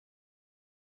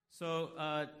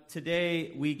So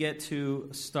today we get to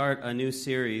start a new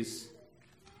series,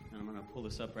 and I'm going to pull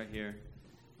this up right here.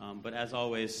 But as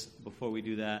always, before we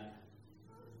do that,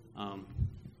 I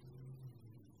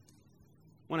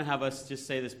want to have us just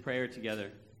say this prayer together,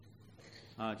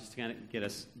 just to kind of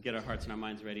get our hearts and our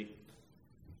minds ready.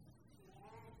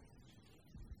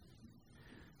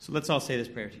 So let's all say this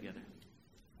prayer together.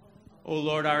 O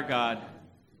Lord our God,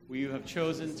 you have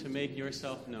chosen to make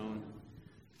yourself known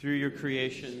through your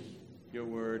creation, your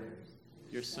word,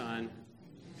 your Son,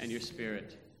 and your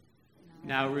Spirit.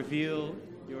 Now reveal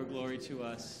your glory to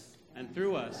us, and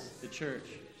through us, the church.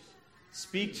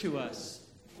 Speak to us,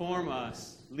 form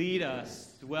us, lead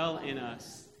us, dwell in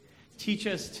us. Teach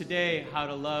us today how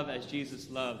to love as Jesus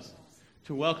loves,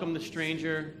 to welcome the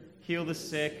stranger, heal the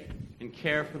sick, and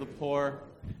care for the poor,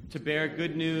 to bear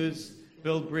good news,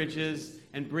 build bridges,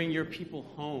 and bring your people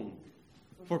home.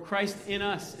 For Christ in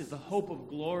us is the hope of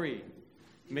glory.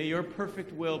 May your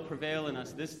perfect will prevail in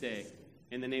us this day.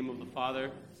 In the name of the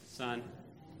Father, Son,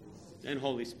 and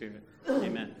Holy Spirit.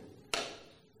 Amen.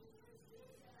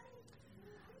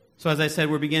 So as I said,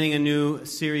 we're beginning a new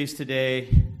series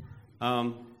today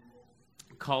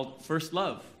called First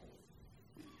Love.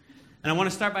 And I want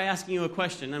to start by asking you a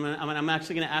question. I'm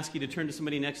actually going to ask you to turn to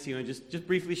somebody next to you and just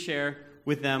briefly share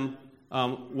with them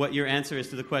what your answer is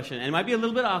to the question. And it might be a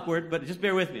little bit awkward, but just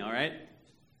bear with me, all right?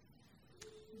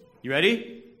 You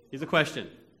ready? Here's the question.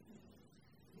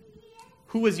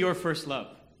 Who was your first love?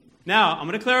 Now, I'm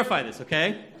going to clarify this,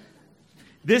 okay?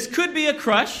 This could be a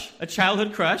crush, a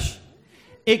childhood crush.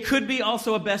 It could be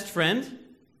also a best friend.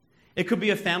 It could be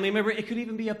a family member. It could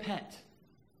even be a pet.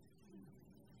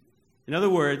 In other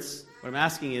words, what I'm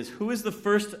asking is, who is the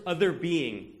first other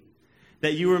being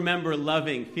that you remember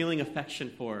loving, feeling affection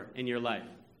for in your life?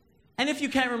 And if you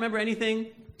can't remember anything,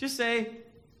 just say,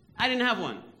 I didn't have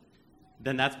one.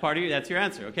 Then that's your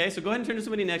answer, okay? So go ahead and turn to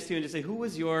somebody next to you and just say, who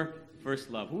was your first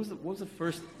love? What was the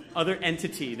first other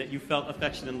entity that you felt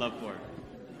affection and love for?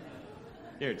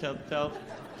 Here, tell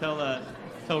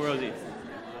Rosie.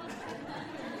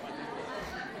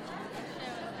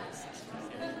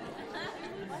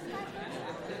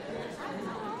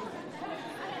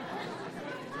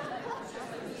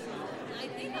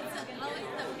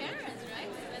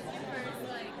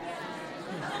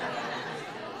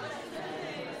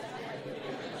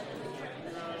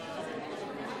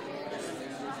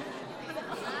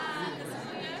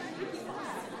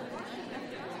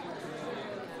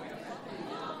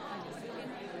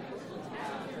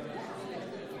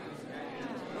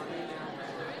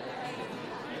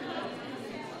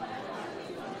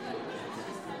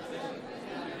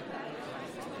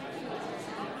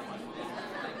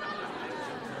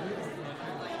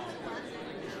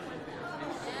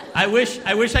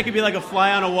 I wish I could be like a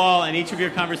fly on a wall in each of your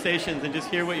conversations and just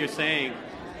hear what you're saying.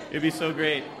 It'd be so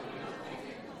great.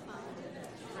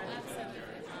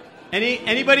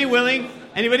 Anybody willing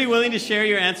to share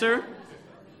your answer?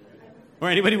 Or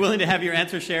anybody willing to have your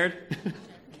answer shared?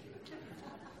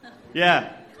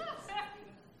 Yeah.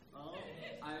 Well,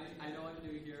 I know I'm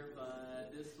new here,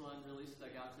 but this one really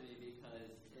stuck out to me because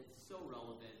it's so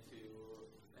relevant to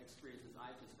experiences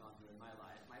I've just gone through in my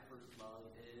life. My first love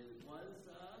was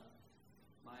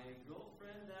my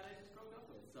girlfriend that I just broke up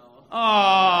with. So.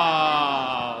 Oh,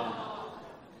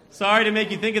 sorry to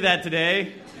make you think of that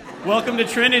today. Welcome to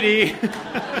Trinity.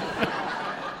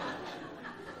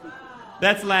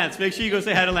 That's Lance. Make sure you go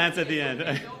say hi to Lance at the end. No,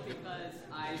 because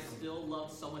I still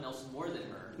love someone else more than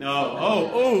her. No.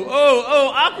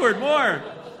 Oh, awkward, more.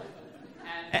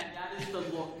 And that is the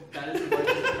look. That is what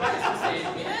Christ is saying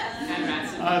to me. And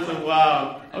Matt's Awesome,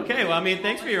 wow. Okay, well,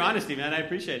 thanks for your honesty, man. I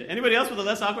appreciate it. Anybody else with a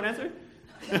less awkward answer?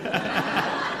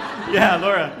 Yeah,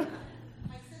 Laura.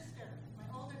 My sister, my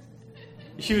older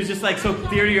sister. She was just like so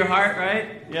dear to your heart,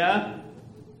 right? Yeah?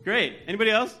 Great.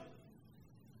 Anybody else?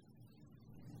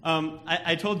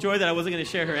 I told Joy that I wasn't going to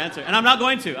share her answer. And I'm not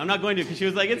going to because she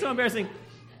was like, it's so embarrassing.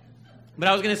 But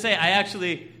I was going to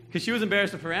say, because she was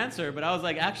embarrassed of her answer, but I was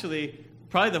like, actually,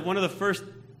 probably one of the first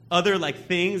other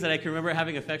things that I can remember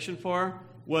having affection for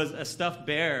was a stuffed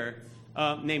bear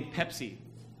named Pepsi.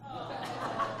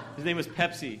 His name was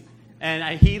Pepsi.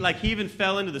 And he even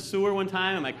fell into the sewer one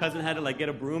time, and my cousin had to get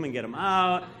a broom and get him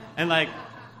out. And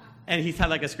he's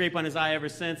had a scrape on his eye ever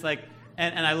since.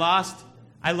 And I lost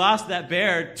that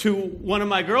bear to one of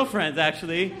my girlfriends,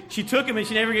 actually. She took him and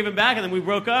she never gave him back, and then we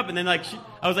broke up, and then I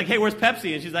was like, hey, where's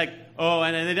Pepsi? And she's like, oh,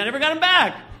 and they never got him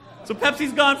back. So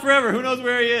Pepsi's gone forever. Who knows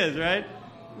where he is, right?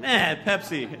 Man,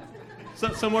 Pepsi.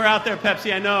 Somewhere out there,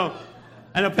 Pepsi, I know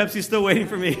Pepsi's still waiting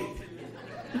for me.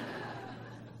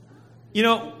 You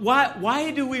know,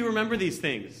 why do we remember these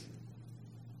things?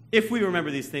 if we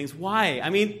remember these things. Why? I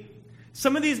mean,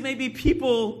 some of these may be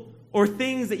people or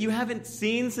things that you haven't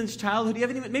seen since childhood.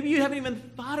 Maybe you haven't even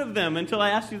thought of them until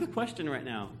I asked you the question right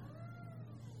now.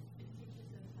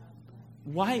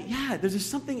 Why? Yeah, there's just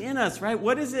something in us, right?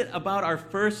 What is it about our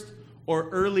first or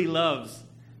early loves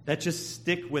that just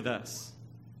stick with us?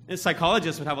 And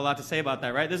psychologists would have a lot to say about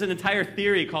that, right? There's an entire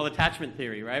theory called attachment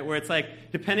theory, right? Where it's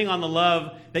like, depending on the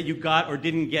love that you got or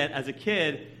didn't get as a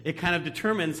kid, it kind of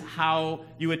determines how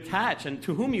you attach and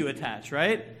to whom you attach,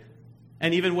 right?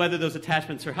 And even whether those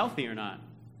attachments are healthy or not.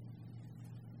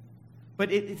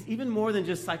 But it's even more than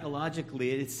just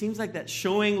psychologically. It seems like that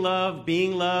showing love,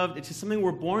 being loved, it's just something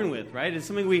we're born with, right? It's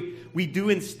something we do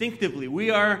instinctively. We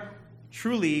are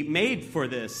truly made for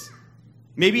this.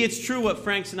 Maybe it's true what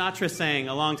Frank Sinatra sang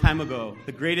a long time ago.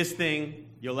 The greatest thing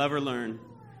you'll ever learn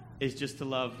is just to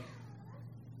love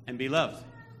and be loved.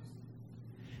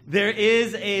 There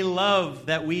is a love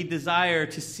that we desire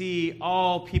to see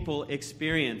all people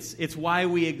experience. It's why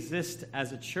we exist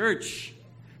as a church,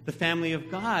 the family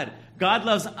of God. God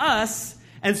loves us,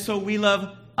 and so we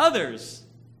love others.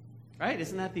 Right?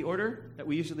 Isn't that the order that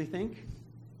we usually think?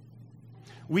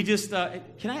 We just,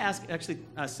 can I ask, actually,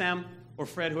 Sam or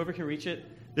Fred, whoever can reach it,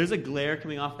 there's a glare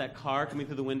coming off that car coming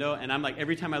through the window, and I'm like,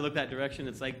 every time I look that direction,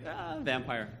 it's like,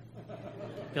 vampire.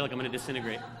 I feel like I'm going to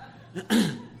disintegrate.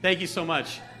 Thank you so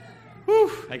much.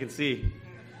 Whew, I can see.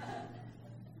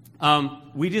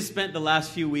 We just spent the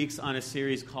last few weeks on a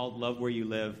series called Love Where You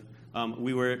Live.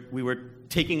 We were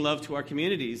taking love to our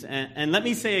communities. And let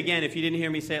me say again, if you didn't hear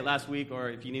me say it last week or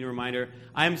if you need a reminder,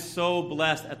 I'm so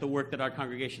blessed at the work that our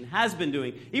congregation has been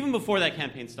doing, even before that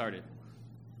campaign started.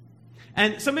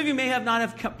 And some of you may not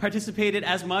have participated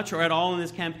as much or at all in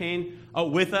this campaign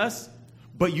with us,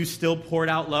 but you still poured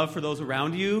out love for those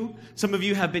around you. Some of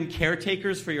you have been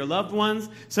caretakers for your loved ones.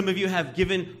 Some of you have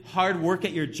given hard work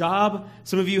at your job.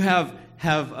 Some of you have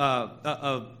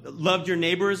loved your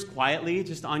neighbors quietly,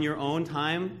 just on your own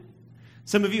time.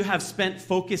 Some of you have spent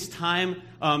focused time,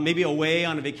 maybe away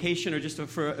on a vacation or just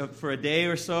for a day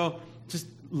or so, just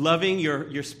loving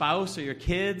your spouse or your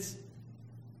kids.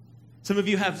 Some of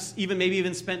you have maybe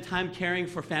even spent time caring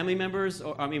for family members,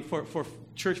 for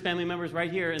church family members right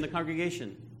here in the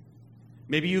congregation.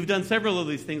 Maybe you've done several of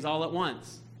these things all at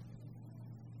once.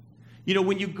 You know,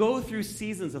 when you go through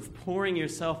seasons of pouring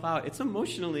yourself out, it's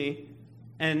emotionally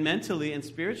and mentally and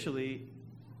spiritually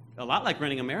a lot like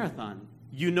running a marathon.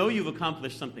 You know you've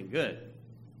accomplished something good.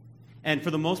 And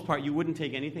for the most part, you wouldn't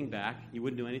take anything back. You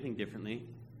wouldn't do anything differently.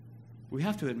 We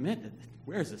have to admit that it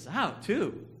wears us out,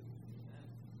 too.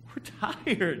 We're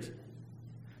tired.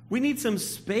 We need some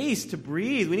space to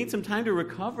breathe. We need some time to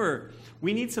recover.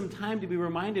 We need some time to be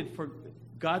reminded for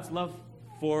God's love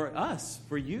for us,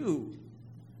 for you.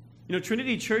 You know,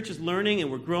 Trinity Church is learning and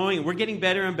we're growing and we're getting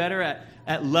better and better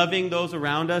at loving those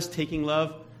around us, taking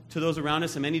love to those around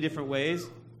us in many different ways.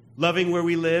 Loving where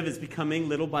we live is becoming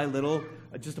little by little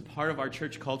just a part of our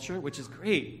church culture, which is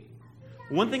great.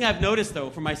 One thing I've noticed, though,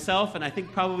 for myself, and I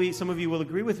think probably some of you will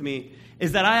agree with me,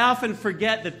 is that I often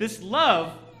forget that this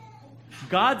love,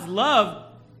 God's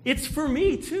love, it's for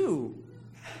me too.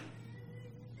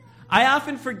 I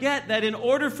often forget that in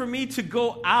order for me to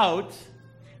go out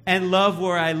and love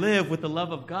where I live with the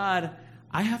love of God,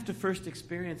 I have to first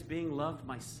experience being loved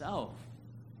myself.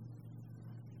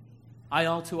 I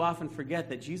all too often forget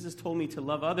that Jesus told me to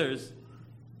love others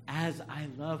as I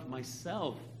love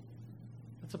myself.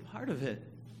 That's a part of it.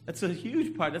 That's a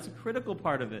huge part. That's a critical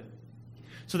part of it.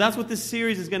 So that's what this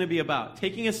series is going to be about.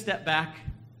 Taking a step back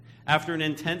after an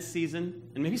intense season.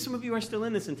 And maybe some of you are still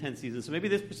in this intense season. So maybe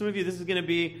for some of you, this is going to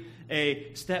be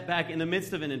a step back in the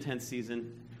midst of an intense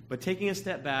season. But taking a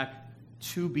step back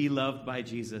to be loved by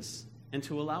Jesus and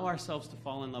to allow ourselves to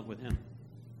fall in love with him.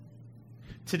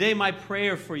 Today, my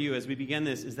prayer for you as we begin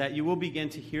this is that you will begin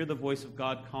to hear the voice of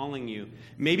God calling you.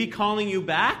 Maybe calling you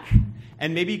back,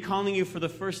 and maybe calling you for the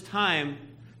first time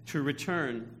to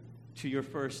return to your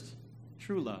first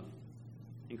true love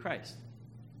in Christ.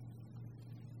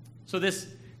 So this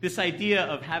idea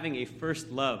of having a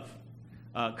first love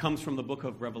comes from the book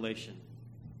of Revelation.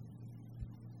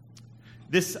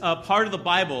 This part of the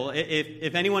Bible,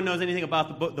 if anyone knows anything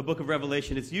about the book of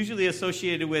Revelation, it's usually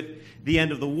associated with the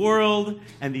end of the world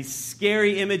and these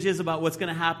scary images about what's going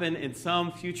to happen in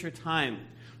some future time.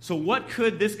 So what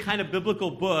could this kind of biblical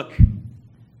book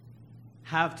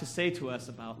have to say to us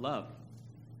about love?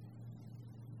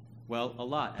 Well, a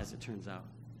lot, as it turns out.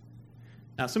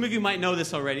 Now, some of you might know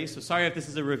this already, so sorry if this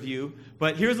is a review,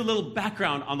 but here's a little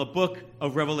background on the book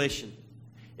of Revelation.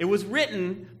 It was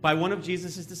written by one of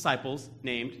Jesus' disciples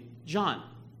named John.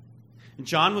 And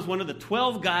John was one of the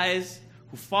 12 guys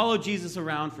who followed Jesus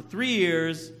around for 3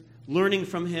 years learning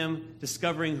from him,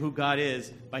 discovering who God is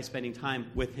by spending time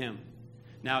with him.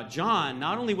 Now, John,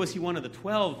 not only was he one of the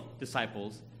 12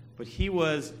 disciples, but he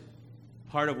was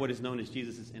part of what is known as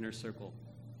Jesus' inner circle,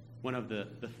 one of the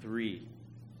three.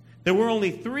 There were only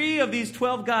 3 of these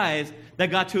 12 guys that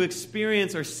got to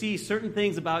experience or see certain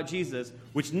things about Jesus,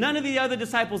 which none of the other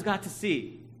disciples got to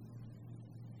see.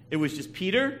 It was just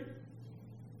Peter,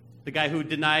 the guy who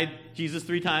denied Jesus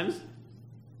 3 times,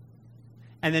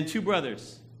 and then 2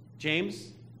 brothers, James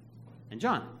and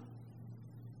John.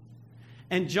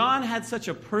 And John had such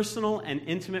a personal and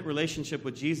intimate relationship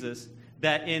with Jesus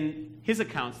that in his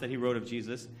accounts that he wrote of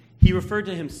Jesus, he referred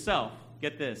to himself,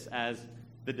 get this, as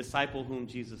the disciple whom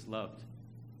Jesus loved.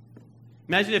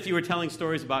 Imagine if you were telling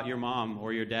stories about your mom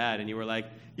or your dad, and you were like,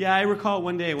 yeah, I recall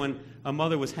one day when a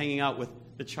mother was hanging out with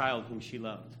the child whom she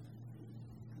loved.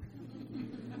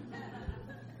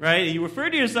 Right? And you refer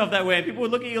to yourself that way, and people would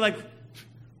look at you like,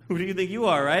 who do you think you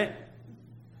are, right?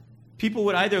 People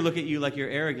would either look at you like you're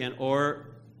arrogant, or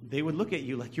they would look at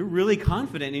you like you're really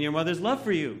confident in your mother's love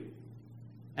for you.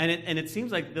 And it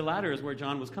seems like the latter is where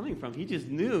John was coming from. He just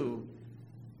knew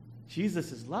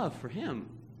Jesus' love for him.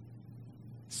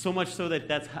 So much so that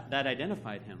that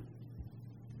identified him.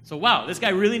 So wow, this guy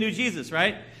really knew Jesus,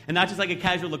 right? And not just like a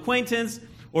casual acquaintance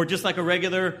or just like a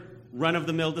regular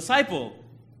run-of-the-mill disciple.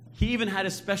 He even had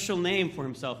a special name for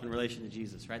himself in relation to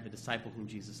Jesus, right? The disciple whom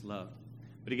Jesus loved.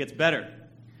 But it gets better.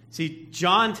 See,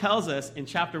 John tells us in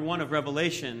chapter 1 of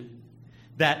Revelation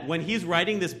that when he's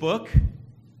writing this book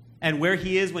and where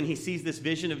he is when he sees this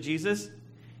vision of Jesus,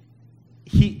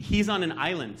 he's on an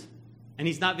island. And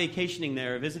he's not vacationing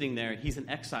there or visiting there. He's in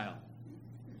exile.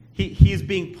 He's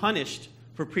being punished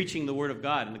for preaching the word of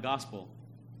God and the gospel.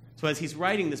 So as he's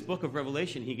writing this book of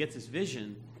Revelation, he gets this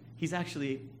vision. He's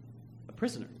actually a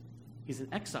prisoner. He's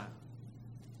in exile.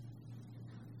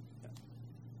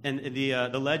 And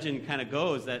the legend kind of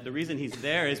goes that the reason he's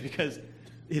there is because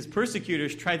his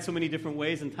persecutors tried so many different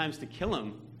ways and times to kill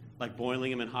him, like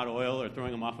boiling him in hot oil or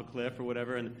throwing him off a cliff or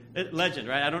whatever. And legend,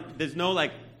 right? There's no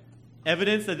like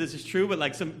evidence that this is true, but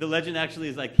like the legend actually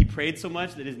is like he prayed so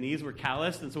much that his knees were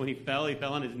calloused, and so when he fell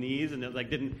on his knees, and it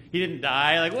like he didn't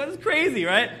die. Like, what is crazy,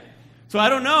 right? So I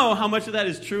don't know how much of that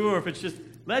is true or if it's just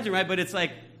legend, right? But it's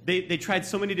like they tried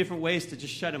so many different ways to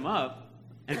just shut him up,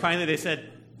 and finally they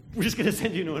said, we're just going to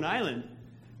send you to an island.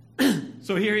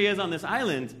 So here he is on this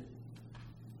island.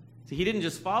 So he didn't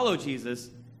just follow Jesus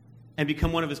and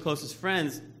become one of his closest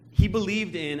friends. He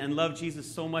believed in and loved Jesus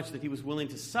so much that he was willing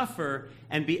to suffer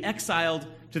and be exiled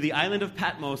to the island of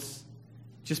Patmos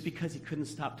just because he couldn't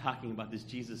stop talking about this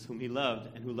Jesus whom he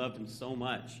loved and who loved him so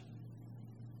much.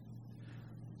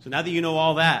 So now that you know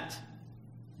all that,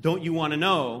 don't you want to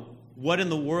know what in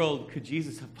the world could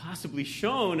Jesus have possibly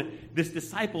shown this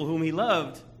disciple whom he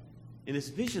loved in this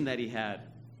vision that he had?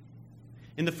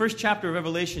 In the first chapter of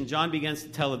Revelation, John begins to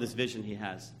tell of this vision he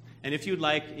has. And if you'd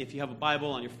like, if you have a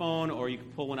Bible on your phone or you can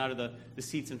pull one out of the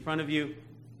seats in front of you,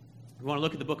 if you want to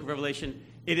look at the book of Revelation,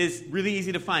 it is really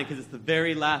easy to find because it's the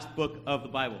very last book of the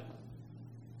Bible.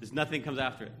 There's nothing comes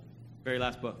after it. Very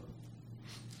last book.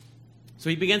 So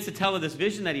he begins to tell of this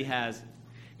vision that he has.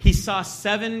 He saw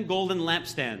 7 golden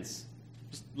lampstands.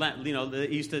 Just,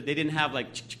 they didn't have like,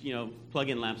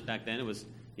 plug-in lamps back then. It was,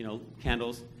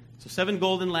 candles. So 7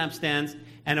 golden lampstands,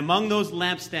 and among those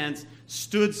lampstands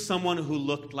stood someone who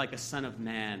looked like a son of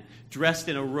man, dressed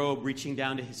in a robe reaching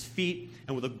down to his feet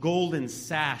and with a golden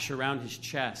sash around his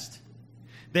chest.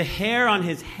 The hair on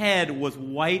his head was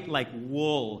white like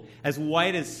wool, as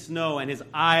white as snow, and his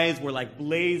eyes were like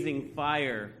blazing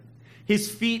fire.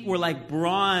 His feet were like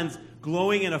bronze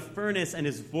glowing in a furnace, and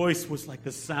his voice was like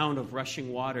the sound of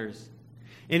rushing waters.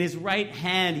 In his right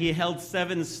hand he held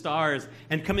 7 stars,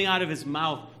 and coming out of his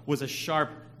mouth was a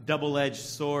sharp, double-edged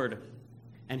sword.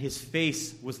 And his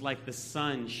face was like the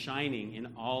sun shining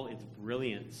in all its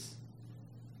brilliance.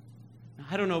 Now,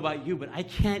 I don't know about you, but I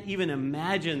can't even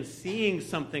imagine seeing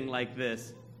something like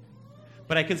this.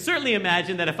 But I can certainly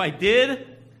imagine that if I did,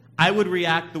 I would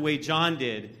react the way John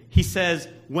did. He says,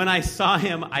 when I saw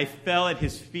him, I fell at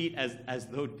his feet as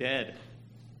though dead.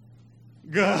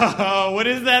 Oh, what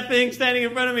is that thing standing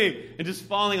in front of me? And just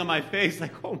falling on my face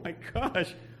like, oh my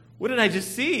gosh, what did I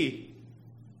just see?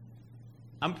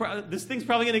 This thing's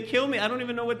probably going to kill me. I don't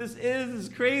even know what this is.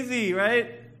 It's crazy,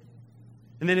 right?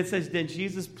 And then it says, then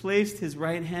Jesus placed his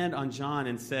right hand on John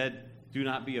and said, do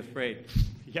not be afraid.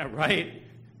 Yeah, right.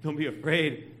 Don't be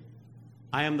afraid.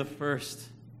 I am the first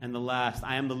and the last.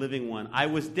 I am the living one. I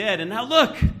was dead, and now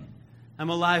look, I'm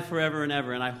alive forever and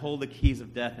ever, and I hold the keys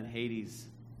of death and Hades.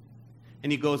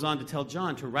 And he goes on to tell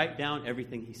John to write down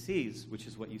everything he sees, which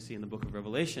is what you see in the book of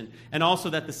Revelation. And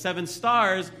also that the 7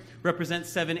 stars represent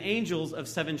 7 angels of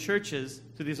 7 churches.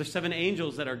 So these are 7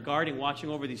 angels that are guarding,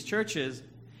 watching over these churches.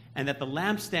 And that the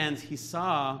lampstands he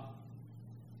saw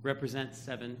represent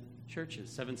 7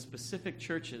 churches, 7 specific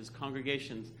churches,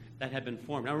 congregations that had been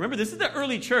formed. Now remember, this is the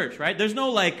early church, right? There's no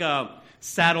like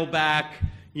Saddleback,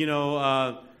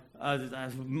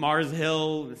 Mars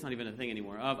Hill. It's not even a thing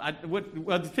anymore.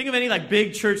 Think of any like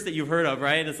big church that you've heard of,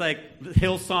 right? It's like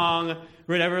Hillsong,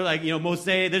 whatever, like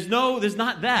Mosaic. There's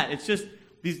not that. It's just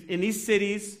in these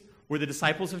cities where the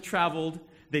disciples have traveled.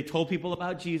 They told people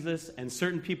about Jesus, and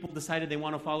certain people decided they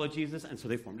want to follow Jesus, and so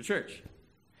they formed a church.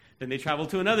 Then they traveled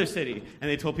to another city, and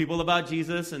they told people about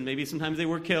Jesus, and maybe sometimes they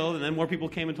were killed, and then more people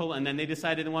came and told, and then they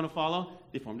decided they want to follow.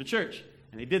 They formed a church.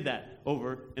 And they did that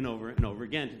over and over and over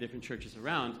again to different churches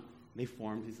around. They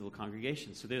formed these little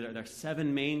congregations. So there are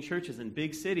 7 main churches in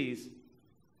big cities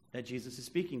that Jesus is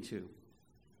speaking to.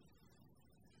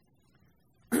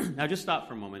 Now just stop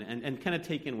for a moment and kind of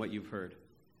take in what you've heard.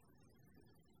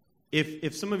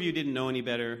 If some of you didn't know any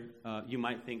better, you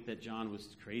might think that John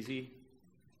was crazy.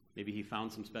 Maybe he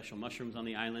found some special mushrooms on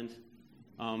the island,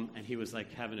 and he was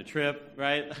like having a trip,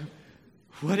 right?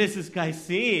 What is this guy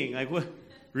seeing? Like, what?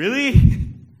 Really?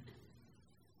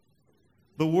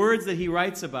 The words that he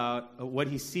writes about, what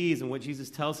he sees and what Jesus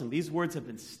tells him, these words have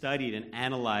been studied and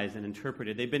analyzed and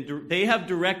interpreted. They have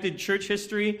directed church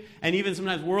history and even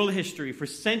sometimes world history for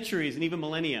centuries and even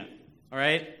millennia, all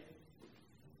right?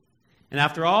 And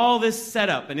after all this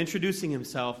setup and introducing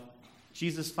himself,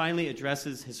 Jesus finally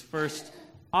addresses his first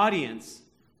audience,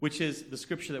 which is the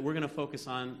scripture that we're going to focus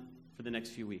on for the next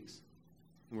few weeks.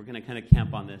 And we're going to kind of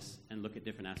camp on this and look at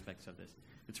different aspects of this.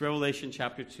 It's Revelation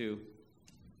chapter 2,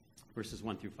 verses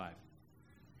 1 through 5.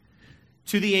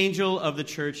 To the angel of the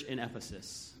church in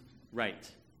Ephesus, write.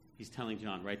 He's telling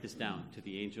John, write this down. To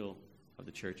the angel of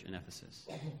the church in Ephesus.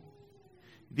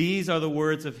 These are the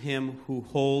words of him who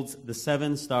holds the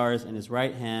 7 stars in his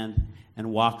right hand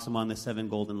and walks among the 7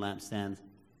 golden lampstands.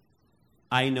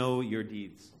 I know your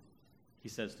deeds, he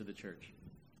says to the church.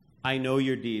 I know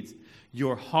your deeds,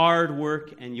 your hard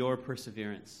work and your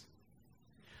perseverance.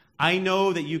 I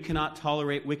know that you cannot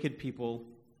tolerate wicked people,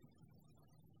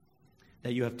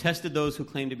 that you have tested those who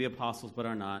claim to be apostles but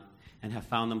are not, and have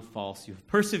found them false. You have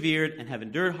persevered and have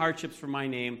endured hardships for my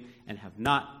name and have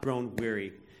not grown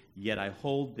weary. Yet I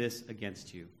hold this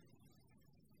against you.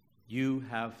 You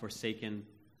have forsaken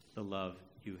the love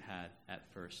you had at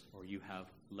first, or you have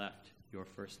left your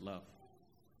first love.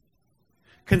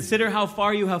 Consider how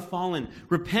far you have fallen.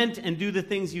 Repent and do the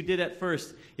things you did at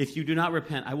first. If you do not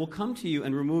repent, I will come to you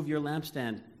and remove your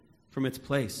lampstand from its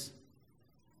place.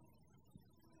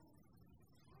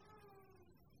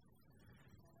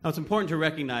 Now, it's important to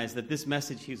recognize that this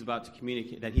message he's about to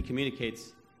communicate, that he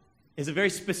communicates, is a very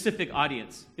specific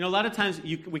audience. A lot of times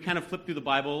we kind of flip through the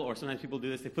Bible, or sometimes people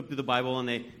do this. They flip through the Bible and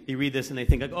they read this and they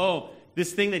think like, oh,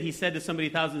 this thing that he said to somebody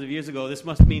thousands of years ago, this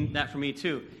must mean that for me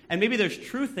too. And maybe there's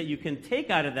truth that you can take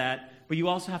out of that, but you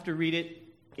also have to read it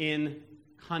in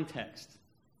context.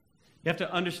 You have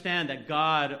to understand that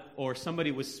God or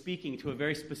somebody was speaking to a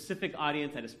very specific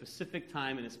audience at a specific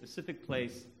time in a specific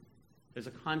place. There's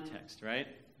a context, right?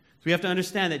 So we have to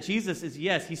understand that Jesus is,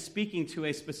 yes, he's speaking to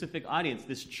a specific audience,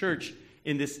 this church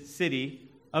in this city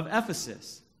of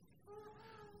Ephesus.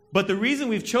 But the reason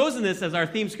we've chosen this as our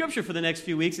theme scripture for the next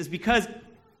few weeks is because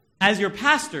as your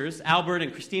pastors, Albert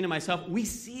and Christine and myself, we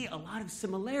see a lot of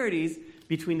similarities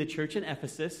between the church in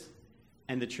Ephesus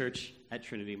and the church at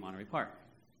Trinity Monterey Park.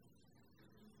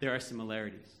 There are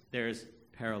similarities. There's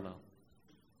parallel.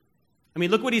 I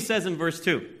mean, look what he says in verse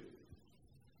 2.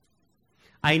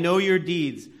 I know your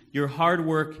deeds, your hard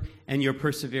work, and your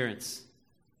perseverance.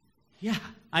 Yeah,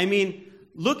 I mean,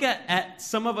 look at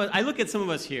some of us. I look at some of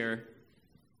us here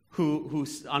who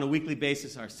on a weekly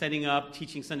basis are setting up,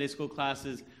 teaching Sunday school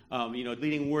classes,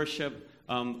 leading worship,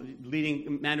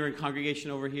 leading Mandarin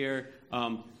congregation over here,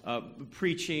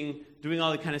 preaching, doing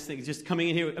all the kind of things, just coming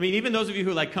in here. I mean, even those of you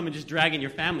who like come and just drag in your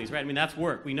families, right? I mean, that's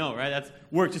work. We know, right? That's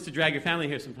work just to drag your family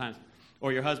here sometimes,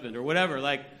 or your husband, or whatever.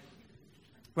 Like,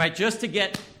 right? Just to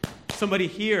get somebody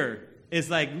here is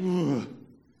like, ugh,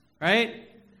 right?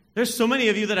 There's so many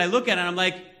of you that I look at and I'm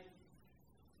like,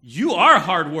 you are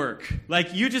hard work.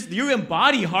 Like, you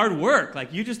embody hard work.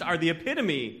 Like, you just are the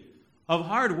epitome of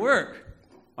hard work.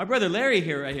 My brother Larry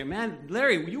here, right here, man,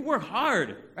 Larry, you work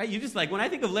hard, right? You just like, when I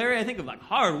think of Larry, I think of like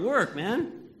hard work,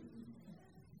 man.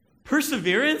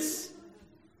 Perseverance.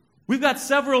 We've got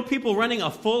several people running a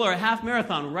full or a half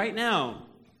marathon right now.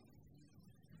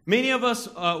 Many of us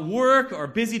work or are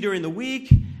busy during the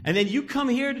week, And then you come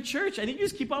here to church, and you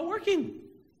just keep on working.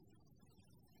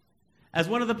 As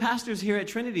one of the pastors here at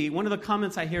Trinity, one of the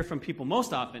comments I hear from people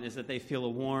most often is that they feel a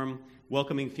warm,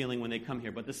 welcoming feeling when they come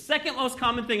here. But the second most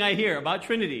common thing I hear about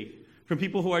Trinity from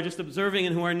people who are just observing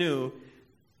and who are new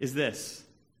is this,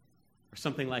 or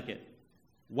something like it.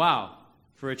 Wow,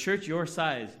 for a church your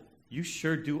size, you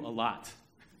sure do a lot.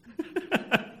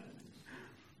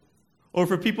 Or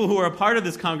for people who are a part of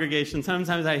this congregation,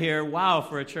 sometimes I hear, wow,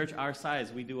 for a church our size,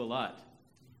 we do a lot.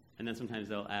 And then sometimes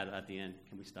they'll add at the end,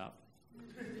 can we stop?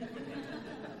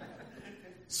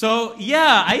 So,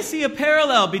 yeah, I see a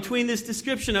parallel between this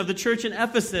description of the church in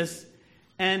Ephesus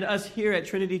and us here at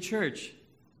Trinity Church.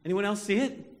 Anyone else see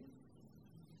it?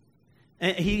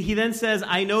 And he then says,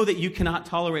 I know that you cannot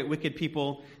tolerate wicked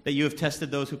people, that you have tested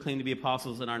those who claim to be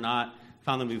apostles and are not,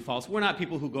 found them to be false. We're not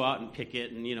people who go out and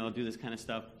picket and, do this kind of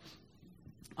stuff.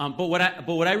 But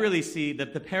what I really see,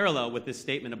 that the parallel with this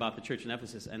statement about the church in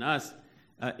Ephesus and us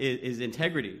is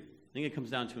integrity. I think it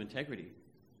comes down to integrity.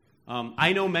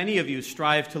 I know many of you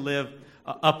strive to live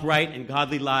upright and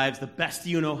godly lives the best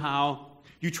you know how.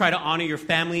 You try to honor your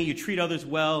family. You treat others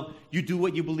well. You do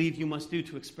what you believe you must do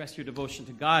to express your devotion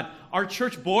to God. Our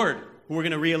church board, who we're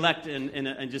going to re-elect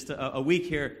in just a week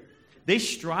here, they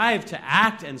strive to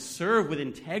act and serve with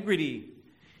integrity.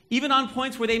 Even on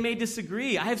points where they may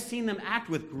disagree, I have seen them act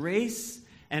with grace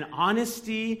and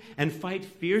honesty and fight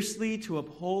fiercely to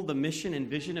uphold the mission and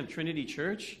vision of Trinity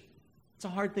Church. It's a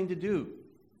hard thing to do,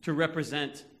 to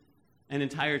represent an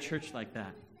entire church like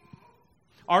that.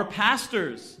 Our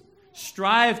pastors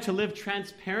strive to live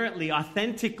transparently,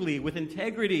 authentically, with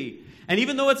integrity. And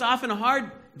even though it's often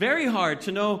hard, very hard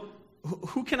to know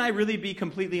who can I really be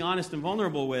completely honest and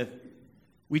vulnerable with,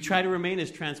 we try to remain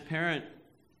as transparent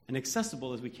and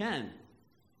accessible as we can.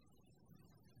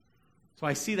 So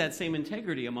I see that same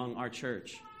integrity among our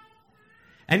church.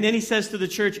 And then he says to the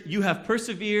church, you have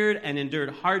persevered and endured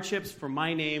hardships for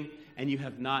my name, and you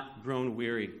have not grown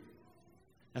weary.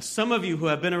 Now, some of you who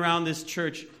have been around this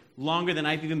church longer than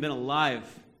I've even been alive,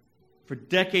 for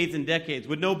decades and decades,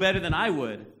 would know better than I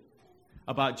would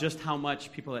about just how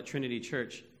much people at Trinity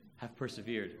Church have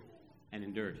persevered and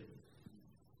endured.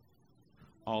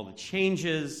 All the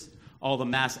changes, all the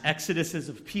mass exoduses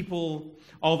of people,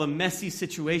 all the messy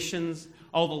situations,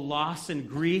 all the loss and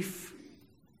grief,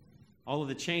 all of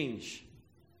the change.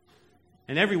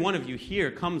 And every one of you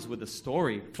here comes with a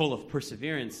story full of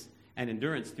perseverance and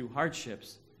endurance through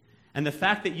hardships. And the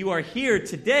fact that you are here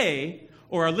today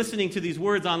or are listening to these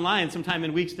words online sometime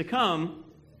in weeks to come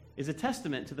is a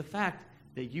testament to the fact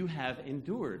that you have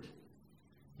endured.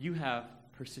 You have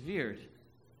persevered.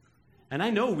 And I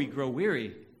know we grow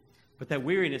weary, but that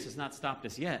weariness has not stopped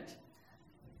us yet.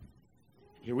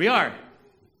 Here we are.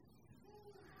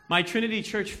 My Trinity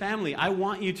Church family, I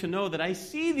want you to know that I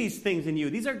see these things in you.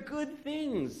 These are good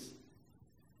things.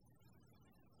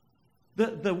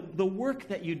 The work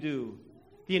that you do,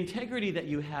 the integrity that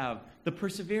you have, the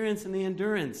perseverance and the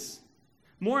endurance.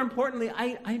 More importantly,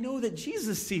 I know that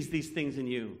Jesus sees these things in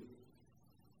you.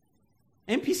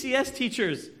 MPCS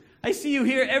teachers, I see you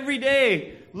here every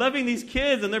day loving these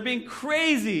kids, and they're being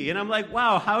crazy. And I'm like,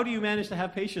 wow, how do you manage to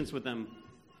have patience with them?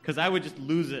 Because I would just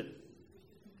lose it.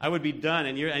 I would be done,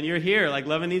 and you're here, like,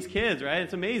 loving these kids, right?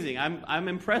 It's amazing. I'm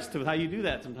impressed with how you do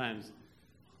that sometimes.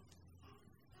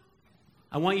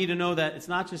 I want you to know that it's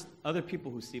not just other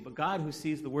people who see, but God who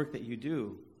sees the work that you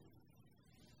do.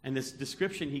 And this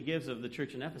description he gives of the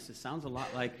church in Ephesus sounds a lot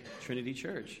like Trinity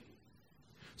Church.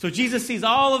 So Jesus sees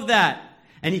all of that,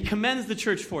 and he commends the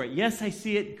church for it. Yes, I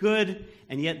see it, good,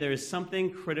 and yet there is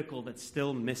something critical that's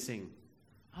still missing.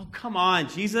 Oh, come on,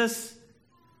 Jesus.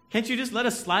 Can't you just let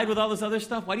us slide with all this other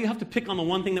stuff? Why do you have to pick on the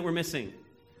one thing that we're missing?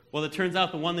 Well, it turns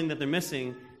out the one thing that they're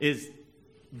missing is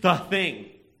the thing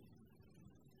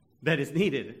that is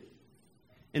needed.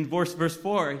 In verse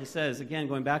 4, he says, again,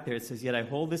 going back there, it says, yet I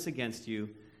hold this against you,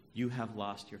 you have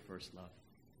lost your first love.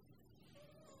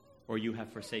 Or you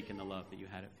have forsaken the love that you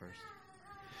had at first.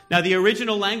 Now, the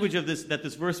original language of this that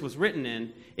this verse was written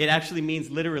in, it actually means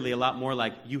literally a lot more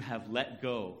like you have let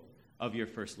go of your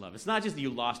first love. It's not just that you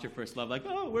lost your first love, like,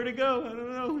 oh, where'd it go? I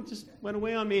don't know, it just went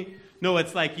away on me. No,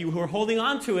 it's like you were holding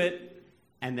on to it,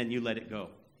 and then you let it go.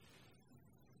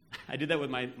 I did that with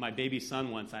my baby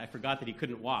son once. I forgot that he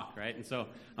couldn't walk, right? And so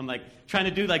I'm like trying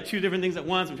to do like two different things at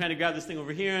once. I'm trying to grab this thing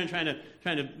over here and trying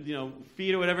to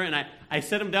feed or whatever. And I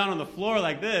set him down on the floor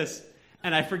like this,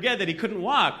 and I forget that he couldn't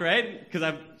walk, right? Because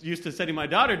I'm used to setting my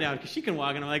daughter down because she can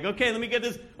walk. And I'm like, okay, let me get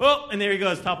this. Oh, and there he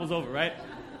goes, topples over, right?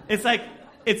 It's like,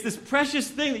 it's this precious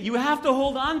thing that you have to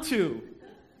hold on to,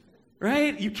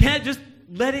 right? You can't just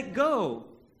let it go.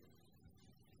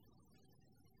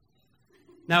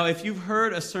 Now, if you've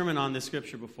heard a sermon on this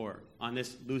scripture before, on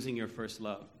this losing your first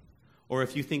love, or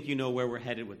if you think you know where we're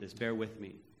headed with this, bear with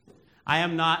me. I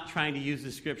am not trying to use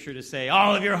the scripture to say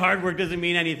all of your hard work doesn't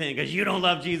mean anything because you don't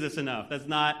love Jesus enough. That's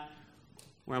not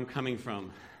where I'm coming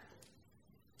from.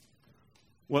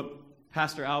 What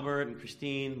Pastor Albert and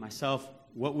Christine, myself,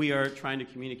 what we are trying to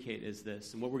communicate is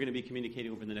this, and what we're going to be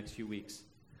communicating over the next few weeks.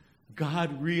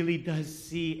 God really does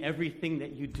see everything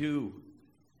that you do.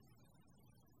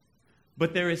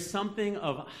 But there is something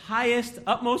of highest,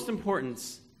 utmost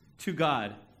importance to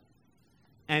God,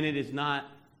 and it is not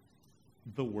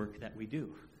the work that we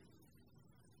do.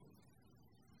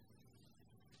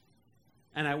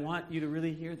 And I want you to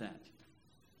really hear that.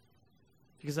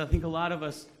 Because I think a lot of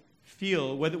us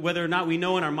feel, whether or not we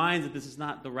know in our minds that this is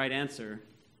not the right answer,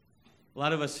 a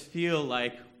lot of us feel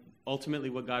like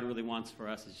ultimately what God really wants for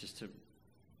us is just to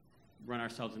run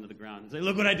ourselves into the ground and say,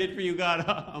 look what I did for you, God.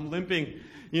 I'm limping.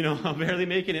 I'm barely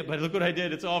making it, but look what I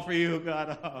did. It's all for you,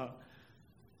 God.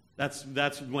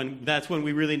 That's when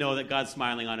we really know that God's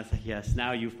smiling on us. Like, yes,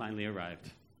 now you finally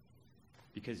arrived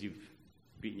because you've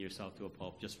beaten yourself to a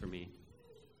pulp just for me.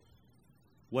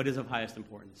 What is of highest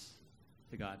importance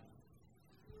to God?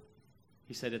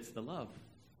 He said it's the love,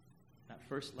 that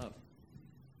first love.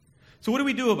 So what do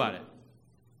we do about it?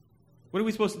 What are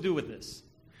we supposed to do with this?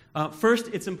 First,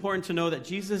 it's important to know that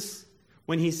Jesus,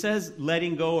 when he says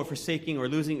letting go or forsaking or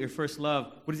losing your first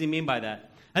love, what does he mean by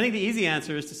that? I think the easy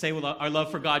answer is to say, well, our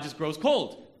love for God just grows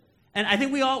cold. And I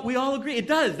think we all agree. It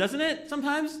does, doesn't it,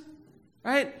 sometimes?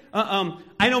 Right?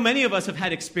 I know many of us have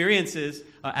had experiences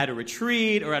at a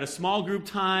retreat or at a small group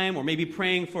time or maybe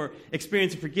praying for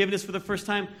experience of forgiveness for the first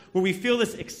time where we feel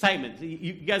this excitement.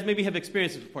 You guys maybe have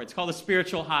experienced this before. It's called a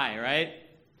spiritual high, right?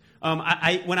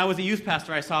 When I was a youth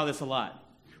pastor, I saw this a lot.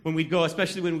 When we'd go,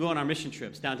 especially when we go on our mission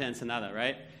trips down to Ensenada,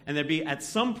 right? And there'd be at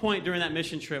some point during that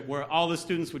mission trip where all the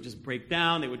students would just break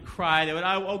down. They would cry. They would,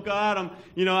 oh God,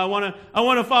 I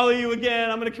want to follow you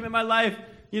again. I'm going to commit my life.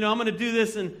 I'm going to do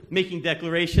this, and making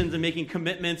declarations and making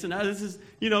commitments. And this is,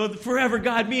 forever,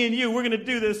 God, me and you, we're going to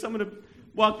do this. I'm going to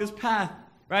walk this path,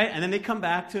 right? And then they come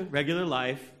back to regular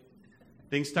life.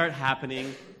 Things start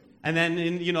happening. And then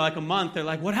in, like a month, they're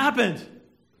like, what happened?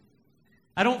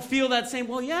 I don't feel that same,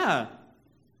 well, yeah.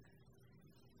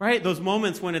 Right? Those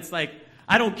moments when it's like,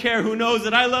 I don't care who knows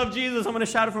that I love Jesus. I'm going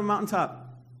to shout it from a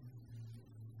mountaintop.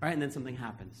 Right? And then something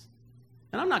happens.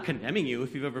 And I'm not condemning you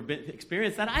if you've ever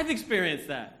experienced that. I've experienced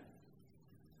that.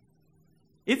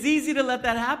 It's easy to let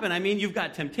that happen. I mean, you've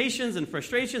got temptations and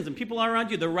frustrations and people are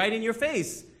around you. They're right in your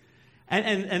face.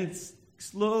 And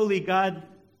slowly God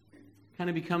kind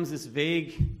of becomes this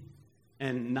vague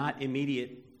and not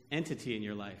immediate entity in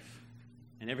your life.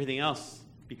 And everything else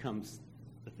becomes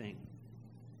the thing.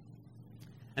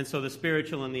 And so the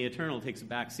spiritual and the eternal takes a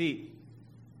back seat.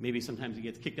 Maybe sometimes he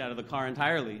gets kicked out of the car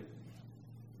entirely.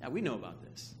 Yeah, we know about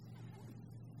this.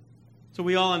 So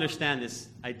we all understand this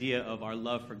idea of our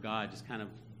love for God just kind of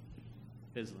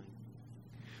fizzling.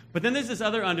 But then there's this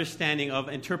other understanding of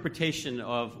interpretation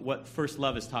of what first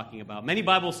love is talking about. Many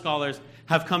Bible scholars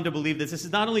have come to believe this. This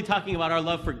is not only talking about our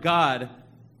love for God,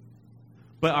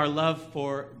 but our love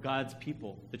for God's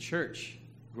people. The church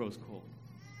grows cold.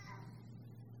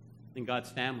 In God's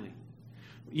family.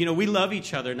 We love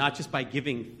each other not just by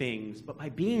giving things, but by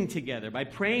being together, by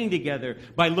praying together,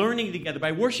 by learning together,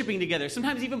 by worshiping together,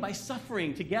 sometimes even by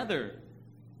suffering together.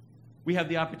 We have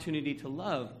the opportunity to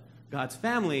love God's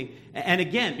family. And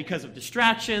again, because of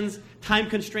distractions, time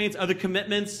constraints, other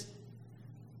commitments,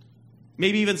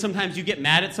 maybe even sometimes you get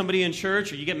mad at somebody in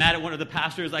church or you get mad at one of the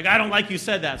pastors, like, I don't like you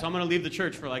said that, so I'm going to leave the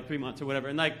church for like 3 months or whatever.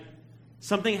 And like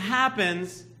something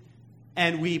happens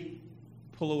and we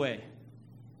pull away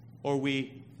or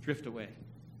we drift away.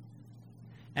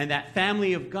 And that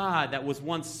family of God that was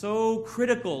once so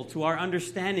critical to our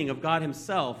understanding of God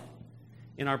himself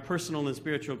in our personal and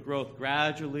spiritual growth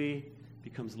gradually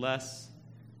becomes less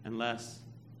and less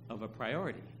of a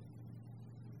priority.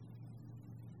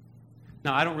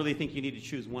 Now, I don't really think you need to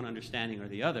choose one understanding or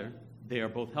the other. They are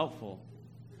both helpful.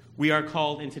 We are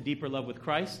called into deeper love with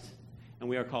Christ, and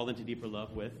we are called into deeper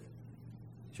love with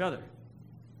each other.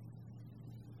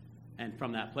 And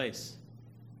from that place,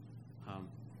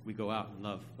 we go out and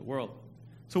love the world.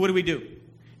 So what do?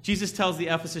 Jesus tells the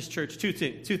Ephesus church two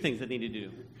things that need to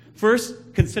do.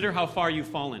 First, consider how far you've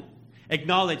fallen.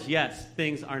 Acknowledge, yes,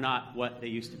 things are not what they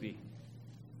used to be.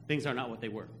 Things are not what they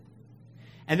were.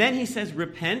 And then he says,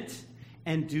 repent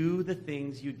and do the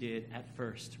things you did at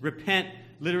first. Repent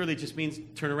literally just means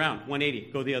turn around,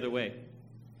 180, go the other way,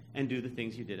 and do the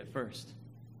things you did at first.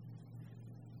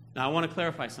 Now, I want to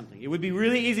clarify something. It would be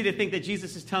really easy to think that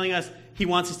Jesus is telling us he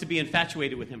wants us to be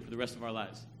infatuated with him for the rest of our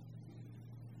lives.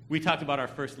 We talked about our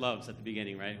first loves at the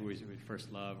beginning, right? Who was your first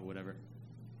love or whatever.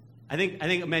 I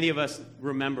think many of us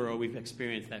remember or we've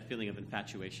experienced that feeling of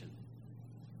infatuation,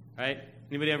 right?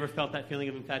 Anybody ever felt that feeling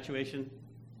of infatuation?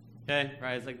 Okay,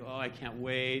 right? It's like, oh, I can't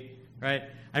wait, right?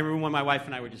 I remember when my wife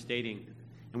and I were just dating,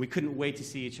 and we couldn't wait to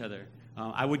see each other.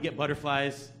 I would get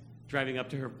butterflies driving up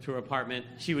to her apartment.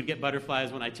 She would get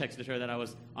butterflies when I texted her that I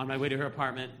was on my way to her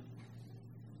apartment.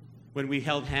 When we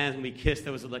held hands and we kissed,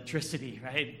 there was electricity,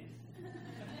 right?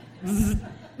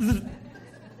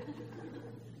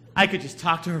 I could just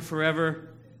talk to her forever.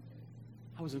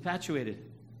 I was infatuated.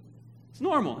 It's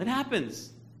normal. It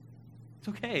happens. It's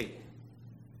okay.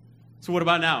 So what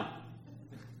about now?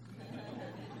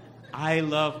 I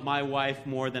love my wife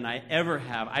more than I ever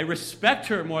have. I respect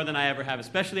her more than I ever have,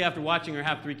 especially after watching her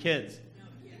have 3 kids.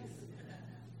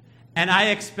 And I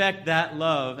expect that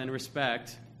love and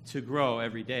respect to grow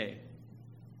every day.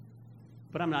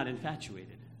 But I'm not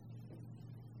infatuated.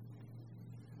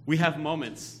 We have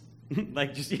moments,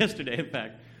 like just yesterday, in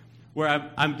fact,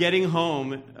 where I'm getting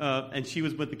home, and she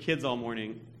was with the kids all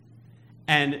morning,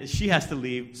 and she has to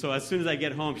leave. So as soon as I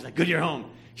get home, she's like, good, you're home.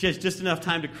 She has just enough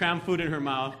time to cram food in her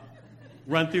mouth,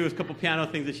 run through a couple piano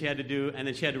things that she had to do, and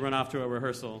then she had to run off to a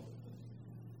rehearsal.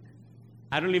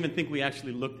 I don't even think we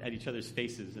actually looked at each other's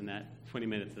faces in that 20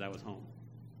 minutes that I was home.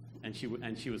 And she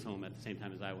was home at the same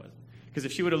time as I was. Because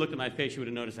if she would have looked at my face, she would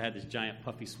have noticed I had this giant,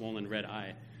 puffy, swollen red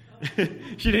eye. She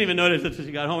didn't even notice until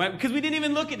she got home. Right? Because we didn't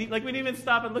even we didn't even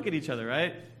stop and look at each other,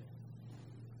 right?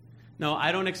 No,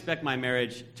 I don't expect my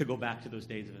marriage to go back to those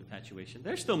days of infatuation.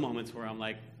 There's still moments where I'm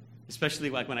like,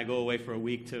 especially like when I go away for a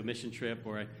week to a mission trip,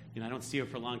 or I don't see her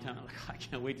for a long time. I'm like, I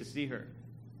can't wait to see her.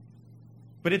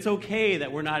 But it's okay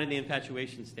that we're not in the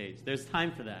infatuation stage. There's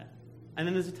time for that. And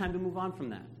then there's a time to move on from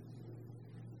that.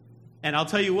 And I'll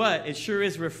tell you what, it sure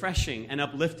is refreshing and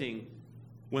uplifting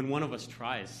when one of us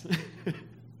tries.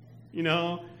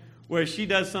 Where she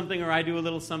does something or I do a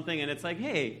little something, and it's like,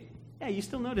 hey, yeah, you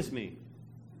still notice me.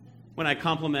 When I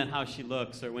compliment how she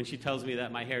looks, or when she tells me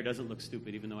that my hair doesn't look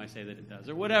stupid, even though I say that it does,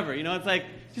 or whatever. It's like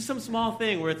just some small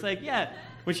thing where it's like, yeah,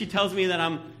 when she tells me that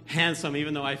I'm handsome,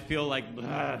 even though I feel like,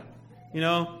 blah,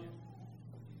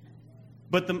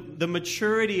 But the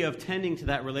maturity of tending to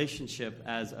that relationship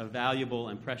as a valuable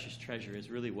and precious treasure is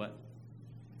really what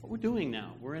we're doing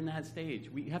now. We're in that stage.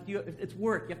 It's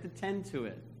work. You have to tend to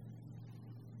it.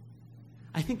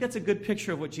 I think that's a good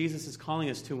picture of what Jesus is calling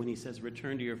us to when he says,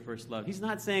 return to your first love. He's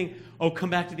not saying, oh, come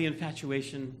back to the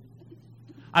infatuation.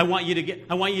 I want you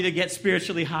to get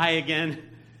spiritually high again.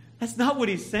 That's not what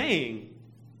he's saying.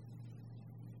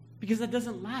 Because that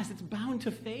doesn't last. It's bound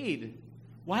to fade.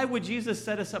 Why would Jesus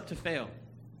set us up to fail?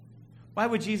 Why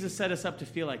would Jesus set us up to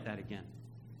feel like that again?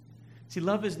 See,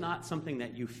 love is not something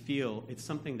that you feel. It's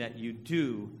something that you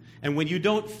do. And when you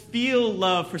don't feel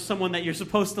love for someone that you're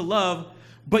supposed to love,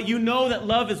 but you know that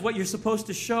love is what you're supposed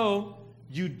to show,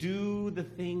 you do the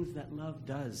things that love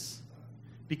does.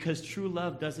 Because true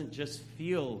love doesn't just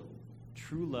feel.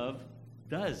 True love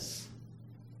does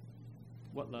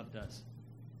what love does.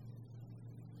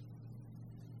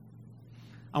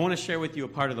 I want to share with you a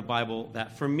part of the Bible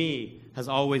that, for me, has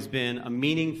always been a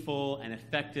meaningful and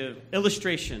effective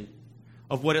illustration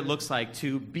of what it looks like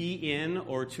to be in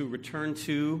or to return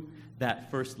to that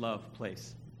first love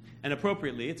place. And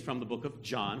appropriately, it's from the book of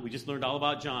John. We just learned all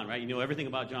about John, right? You know everything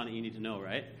about John that you need to know,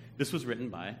 right? This was written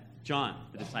by John,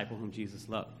 the disciple whom Jesus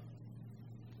loved.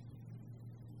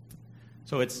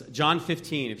 So it's John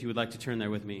 15, if you would like to turn there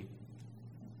with me.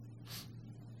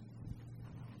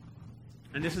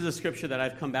 And this is a scripture that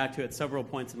I've come back to at several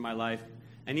points in my life.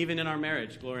 And even in our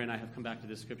marriage, Gloria and I have come back to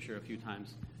this scripture a few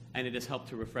times. And it has helped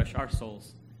to refresh our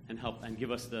souls and help and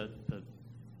give us the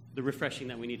refreshing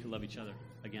that we need to love each other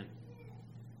again.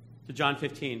 So John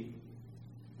 15,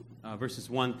 verses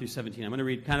 1 through 17. I'm going to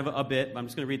read kind of a bit, but I'm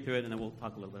just going to read through it, and then we'll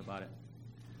talk a little bit about it.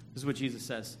 This is what Jesus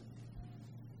says.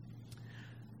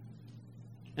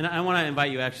 And I want to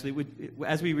invite you, actually,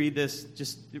 as we read this,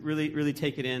 just really, really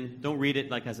take it in. Don't read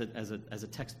it like as a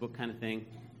textbook kind of thing.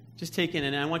 Just take it in,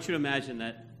 and I want you to imagine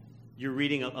that you're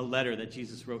reading a letter that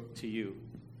Jesus wrote to you.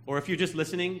 Or if you're just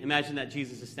listening, imagine that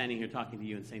Jesus is standing here talking to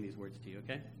you and saying these words to you,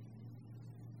 okay?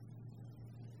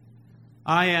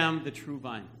 I am the true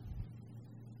vine,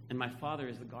 and my Father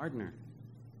is the gardener.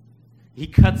 He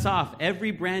cuts off every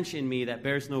branch in me that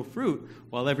bears no fruit,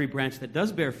 while every branch that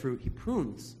does bear fruit, he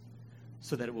prunes,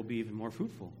 so that it will be even more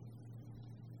fruitful.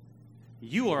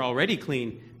 You are already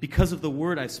clean because of the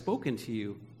word I've spoken to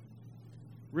you.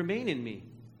 Remain in me,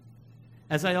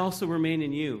 as I also remain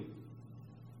in you.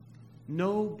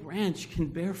 No branch can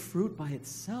bear fruit by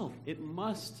itself. It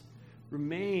must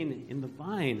remain in the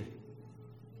vine.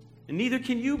 and neither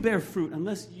can you bear fruit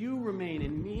unless you remain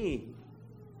in me.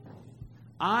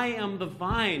 I am the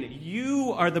vine,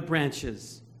 you are the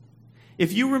branches.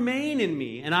 If you remain in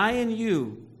me and I in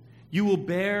you, you will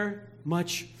bear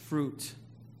much fruit.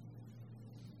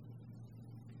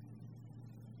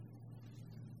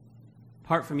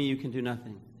 Apart from me, you can do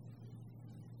nothing.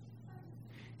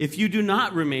 If you do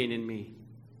not remain in me,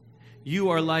 you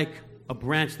are like a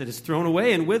branch that is thrown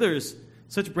away and withers.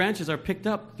 Such branches are picked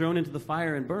up, thrown into the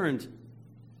fire, and burned.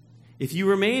 If you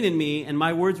remain in me and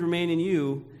my words remain in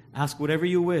you, ask whatever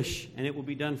you wish, and it will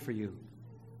be done for you.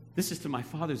 This is to my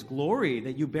Father's glory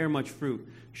that you bear much fruit,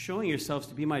 showing yourselves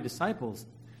to be my disciples.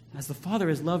 As the Father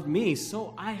has loved me,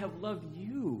 so I have loved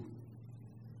you.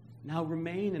 Now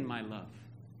remain in my love.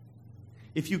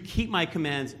 If you keep my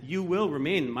commands, you will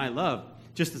remain in my love,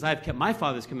 just as I have kept my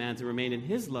Father's commands and remain in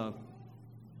his love.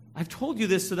 I've told you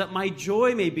this so that my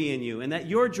joy may be in you and that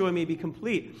your joy may be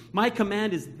complete. My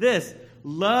command is this: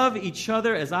 love each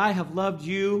other as I have loved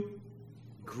you.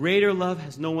 Greater love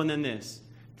has no one than this,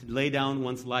 to lay down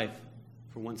one's life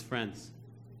for one's friends.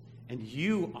 And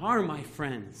you are my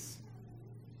friends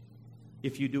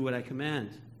if you do what I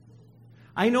command.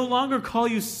 I no longer call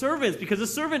you servants, because a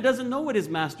servant doesn't know what his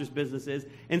master's business is.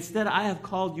 Instead, I have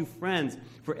called you friends,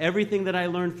 for everything that I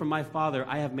learned from my Father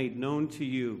I have made known to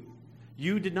you.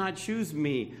 You did not choose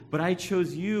me, but I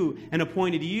chose you and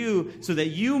appointed you so that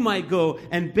you might go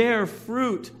and bear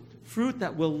fruit, fruit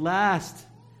that will last,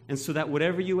 and so that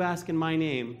whatever you ask in my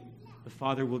name, the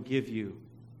Father will give you.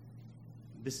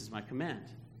 This is my command.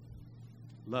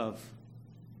 Love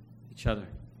each other.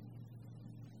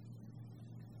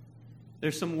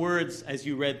 There's some words as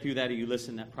you read through that or you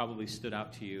listened that probably stood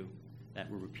out to you that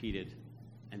were repeated,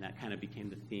 and that kind of became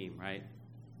the theme, right?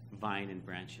 Vine and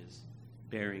branches,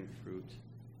 bearing fruit,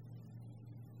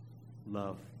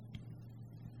 love.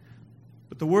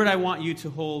 But the word I want you to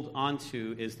hold on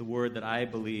to is the word that I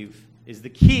believe is the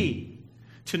key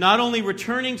to not only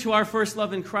returning to our first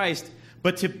love in Christ,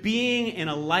 but to being in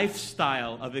a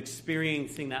lifestyle of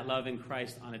experiencing that love in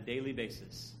Christ on a daily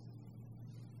basis.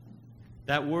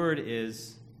 That word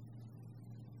is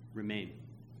remain.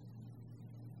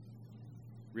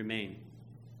 Remain.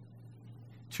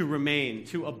 To remain,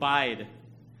 to abide,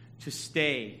 to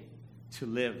stay, to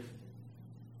live.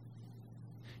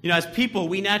 You know, as people,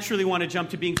 we naturally want to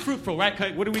jump to being fruitful,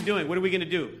 right? What are we doing? What are we going to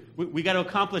do? We got to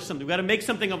accomplish something. We got to make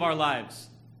something of our lives.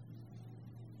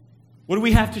 What do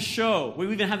we have to show?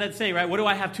 We even have that saying, right? What do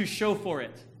I have to show for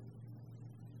it?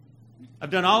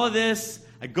 I've done all of this.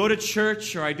 I go to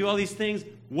church, or I do all these things.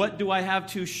 What do I have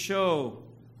to show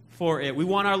for it? We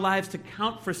want our lives to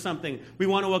count for something. We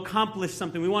want to accomplish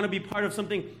something. We want to be part of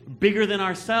something bigger than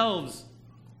ourselves.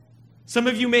 Some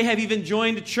of you may have even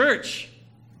joined church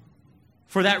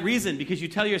for that reason, because you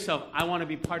tell yourself, I want to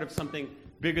be part of something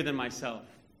bigger than myself.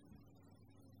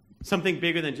 Something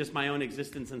bigger than just my own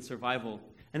existence and survival.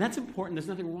 And that's important. There's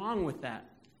nothing wrong with that.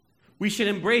 We should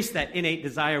embrace that innate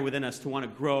desire within us to want to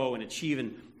grow and achieve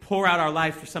and pour out our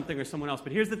life for something or someone else.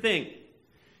 But here's the thing.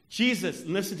 Jesus,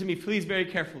 and listen to me please very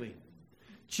carefully.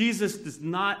 Jesus does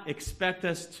not expect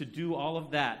us to do all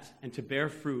of that and to bear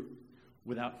fruit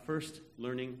without first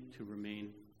learning to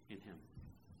remain in him.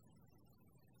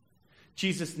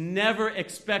 Jesus never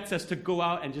expects us to go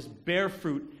out and just bear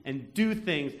fruit and do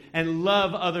things and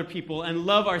love other people and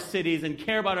love our cities and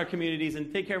care about our communities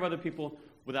and take care of other people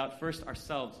without first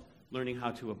ourselves learning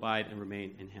how to abide and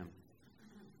remain in him.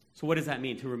 So what does that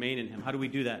mean, to remain in him? How do we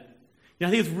do that? You know,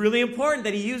 I think it's really important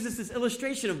that he uses this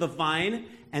illustration of the vine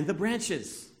and the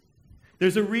branches.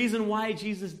 There's a reason why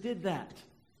Jesus did that.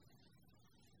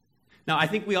 Now, I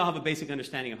think we all have a basic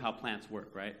understanding of how plants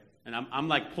work, right? And I'm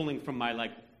like pulling from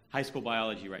my high school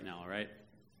biology right now, all right?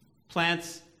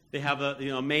 Plants, they have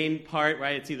a main part,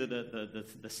 right? It's either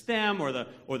the stem or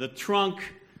the trunk,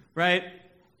 right?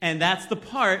 And that's the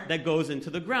part that goes into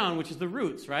the ground, which is the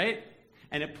roots, right?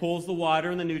 And it pulls the water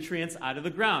and the nutrients out of the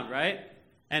ground, right?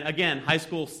 And again, high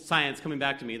school science coming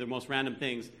back to me, the most random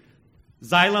things.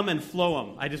 Xylem and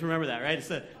phloem. I just remember that, right? It's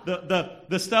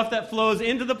the stuff that flows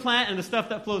into the plant and the stuff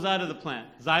that flows out of the plant.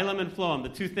 Xylem and phloem, the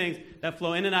two things that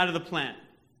flow in and out of the plant.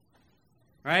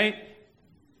 Right?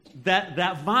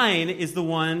 That vine is the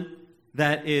one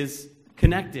that is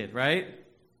connected, right?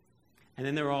 And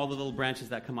then there are all the little branches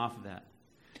that come off of that.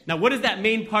 Now, what does that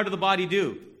main part of the body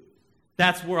do?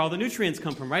 That's where all the nutrients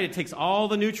come from, right? It takes all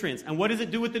the nutrients. And what does it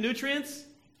do with the nutrients?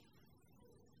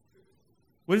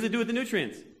 What does it do with the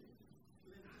nutrients?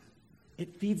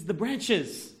 It feeds the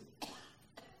branches.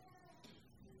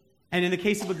 And in the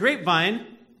case of a grapevine,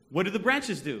 what do the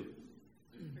branches do?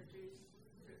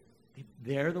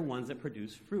 they're the ones that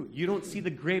produce fruit. You don't see the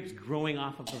grapes growing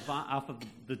off of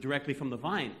the directly from the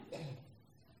vine.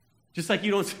 Just like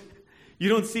you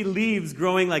don't see leaves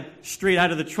growing like straight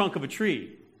out of the trunk of a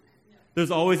tree.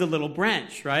 There's always a little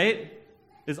branch, right?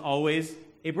 There's always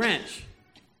a branch.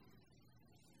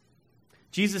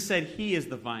 Jesus said he is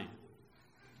the vine.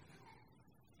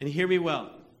 And hear me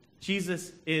well.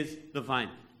 Jesus is the vine.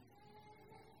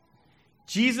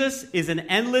 Jesus is an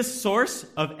endless source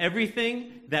of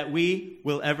everything that we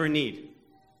will ever need.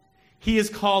 He is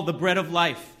called the bread of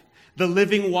life, the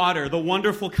living water, the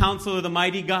wonderful counselor, the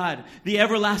mighty God, the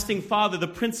everlasting Father, the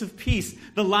Prince of Peace,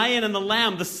 the Lion and the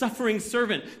Lamb, the suffering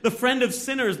servant, the friend of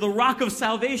sinners, the rock of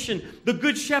salvation, the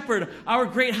good shepherd, our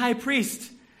great high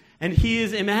priest. And he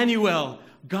is Emmanuel,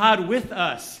 God with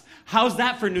us. How's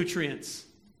that for nutrients?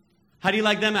 How do you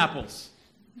like them apples?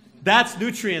 That's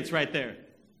nutrients right there.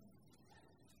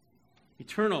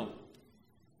 Eternal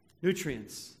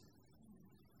nutrients.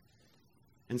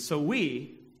 And so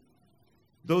we,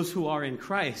 those who are in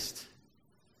Christ,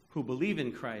 who believe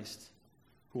in Christ,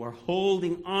 who are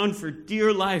holding on for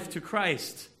dear life to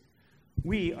Christ,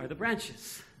 we are the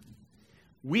branches.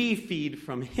 We feed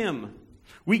from him.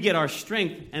 We get our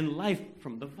strength and life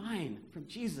from the vine, from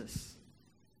Jesus.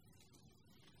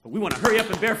 But we want to hurry up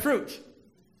and bear fruit.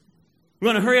 We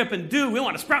want to hurry up and we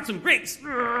want to sprout some grapes.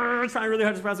 Trying really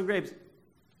hard to sprout some grapes.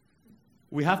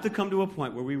 We have to come to a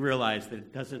point where we realize that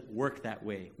it doesn't work that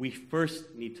way. We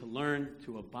first need to learn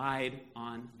to abide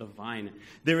on the vine.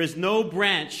 There is no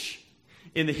branch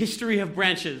in the history of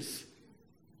branches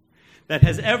that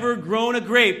has ever grown a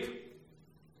grape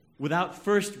without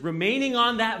first remaining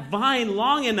on that vine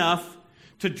long enough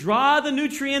to draw the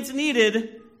nutrients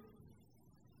needed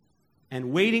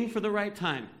and waiting for the right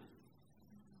time.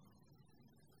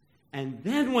 And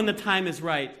then when the time is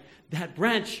right, that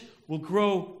branch will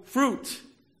grow fruit,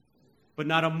 but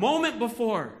not a moment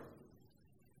before.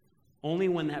 Only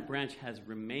when that branch has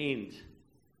remained.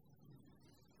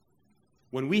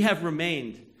 When we have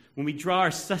remained, when we draw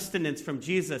our sustenance from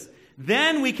Jesus,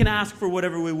 then we can ask for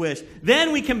whatever we wish.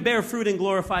 Then we can bear fruit and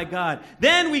glorify God.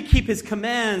 Then we keep his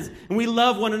commands and we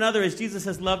love one another as Jesus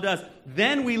has loved us.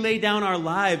 Then we lay down our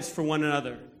lives for one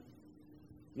another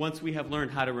once we have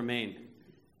learned how to remain.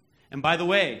 And by the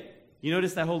way, you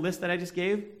notice that whole list that I just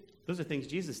gave? Those are things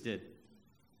Jesus did.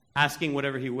 Asking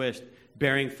whatever he wished,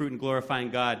 bearing fruit and glorifying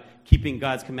God, keeping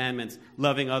God's commandments,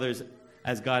 loving others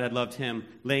as God had loved him,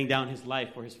 laying down his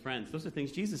life for his friends. Those are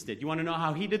things Jesus did. You want to know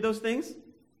how he did those things?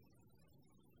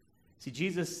 See,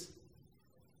 Jesus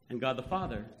and God the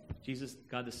Father, Jesus,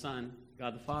 God the Son,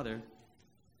 God the Father,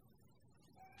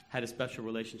 had a special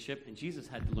relationship, and Jesus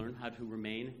had to learn how to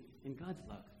remain in God's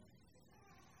love.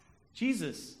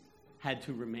 Jesus had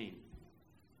to remain.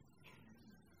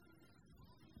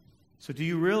 So do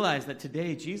you realize that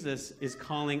today Jesus is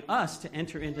calling us to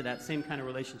enter into that same kind of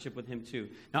relationship with him too?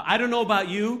 Now, I don't know about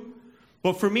you,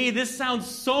 but for me, this sounds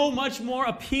so much more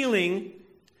appealing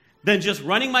than just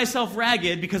running myself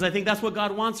ragged because I think that's what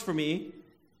God wants for me,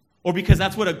 or because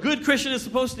that's what a good Christian is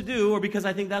supposed to do, or because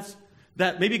I think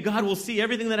that maybe God will see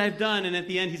everything that I've done and at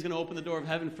the end he's going to open the door of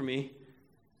heaven for me.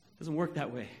 It doesn't work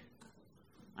that way.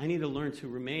 I need to learn to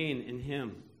remain in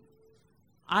him.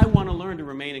 I want to learn to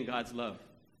remain in God's love.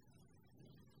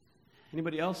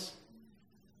 Anybody else?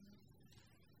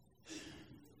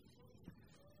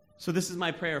 So this is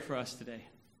my prayer for us today.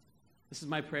 This is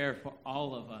my prayer for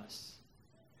all of us.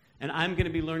 And I'm going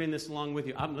to be learning this along with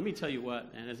you. Let me tell you what,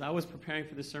 and as I was preparing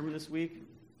for this sermon this week,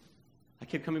 I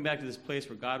kept coming back to this place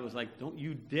where God was like, don't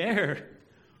you dare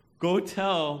go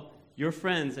tell your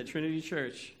friends at Trinity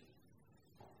Church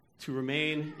to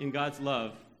remain in God's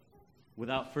love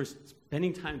without first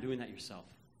spending time doing that yourself.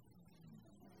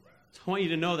 So I want you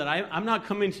to know that I'm not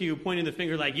coming to you pointing the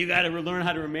finger like, you got to learn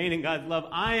how to remain in God's love.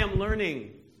 I am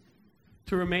learning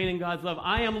to remain in God's love.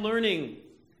 I am learning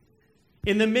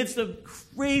in the midst of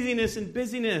craziness and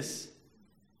busyness,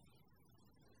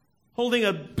 holding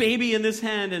a baby in this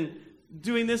hand and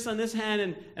doing this on this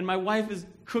hand, and my wife is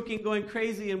cooking, going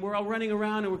crazy, and we're all running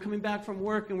around, and we're coming back from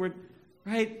work, and we're,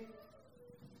 right,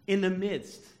 in the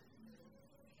midst.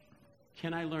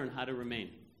 Can I learn how to remain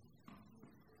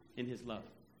in his love?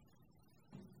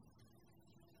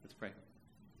 Let's pray.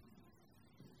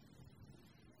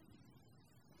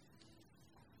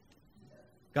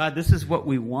 God, this is what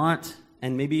we want,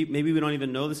 and maybe we don't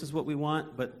even know this is what we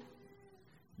want, but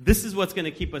this is what's going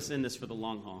to keep us in this for the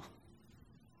long haul.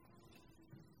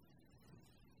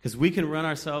 Because we can run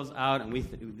ourselves out, and we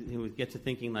get to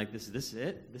thinking like, this is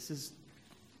it?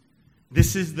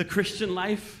 This is the Christian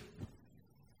life?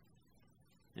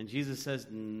 And Jesus says,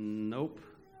 nope.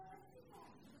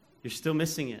 You're still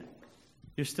missing it.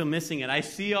 You're still missing it. I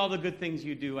see all the good things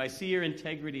you do. I see your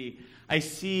integrity. I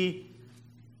see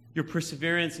your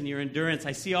perseverance and your endurance.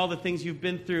 I see all the things you've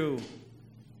been through.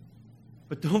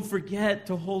 But don't forget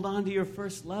to hold on to your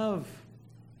first love,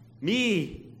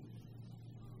 me.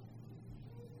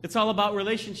 It's all about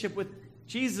relationship with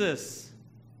Jesus.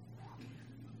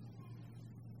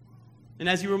 And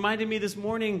as you reminded me this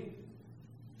morning,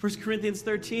 1 Corinthians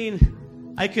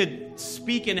 13, I could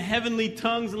speak in heavenly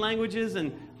tongues and languages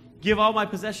and give all my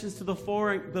possessions to the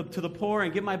poor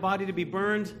and give my body to be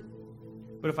burned.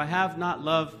 But if I have not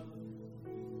love,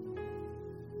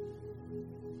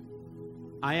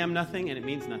 I am nothing and it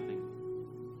means nothing.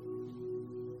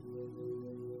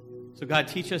 So God,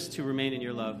 teach us to remain in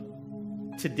your love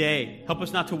today. Help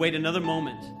us not to wait another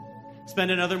moment,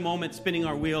 spend another moment spinning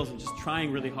our wheels and just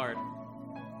trying really hard,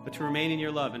 but to remain in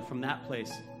your love and from that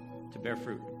place to bear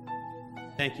fruit.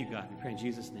 Thank you, God. We pray in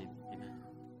Jesus' name.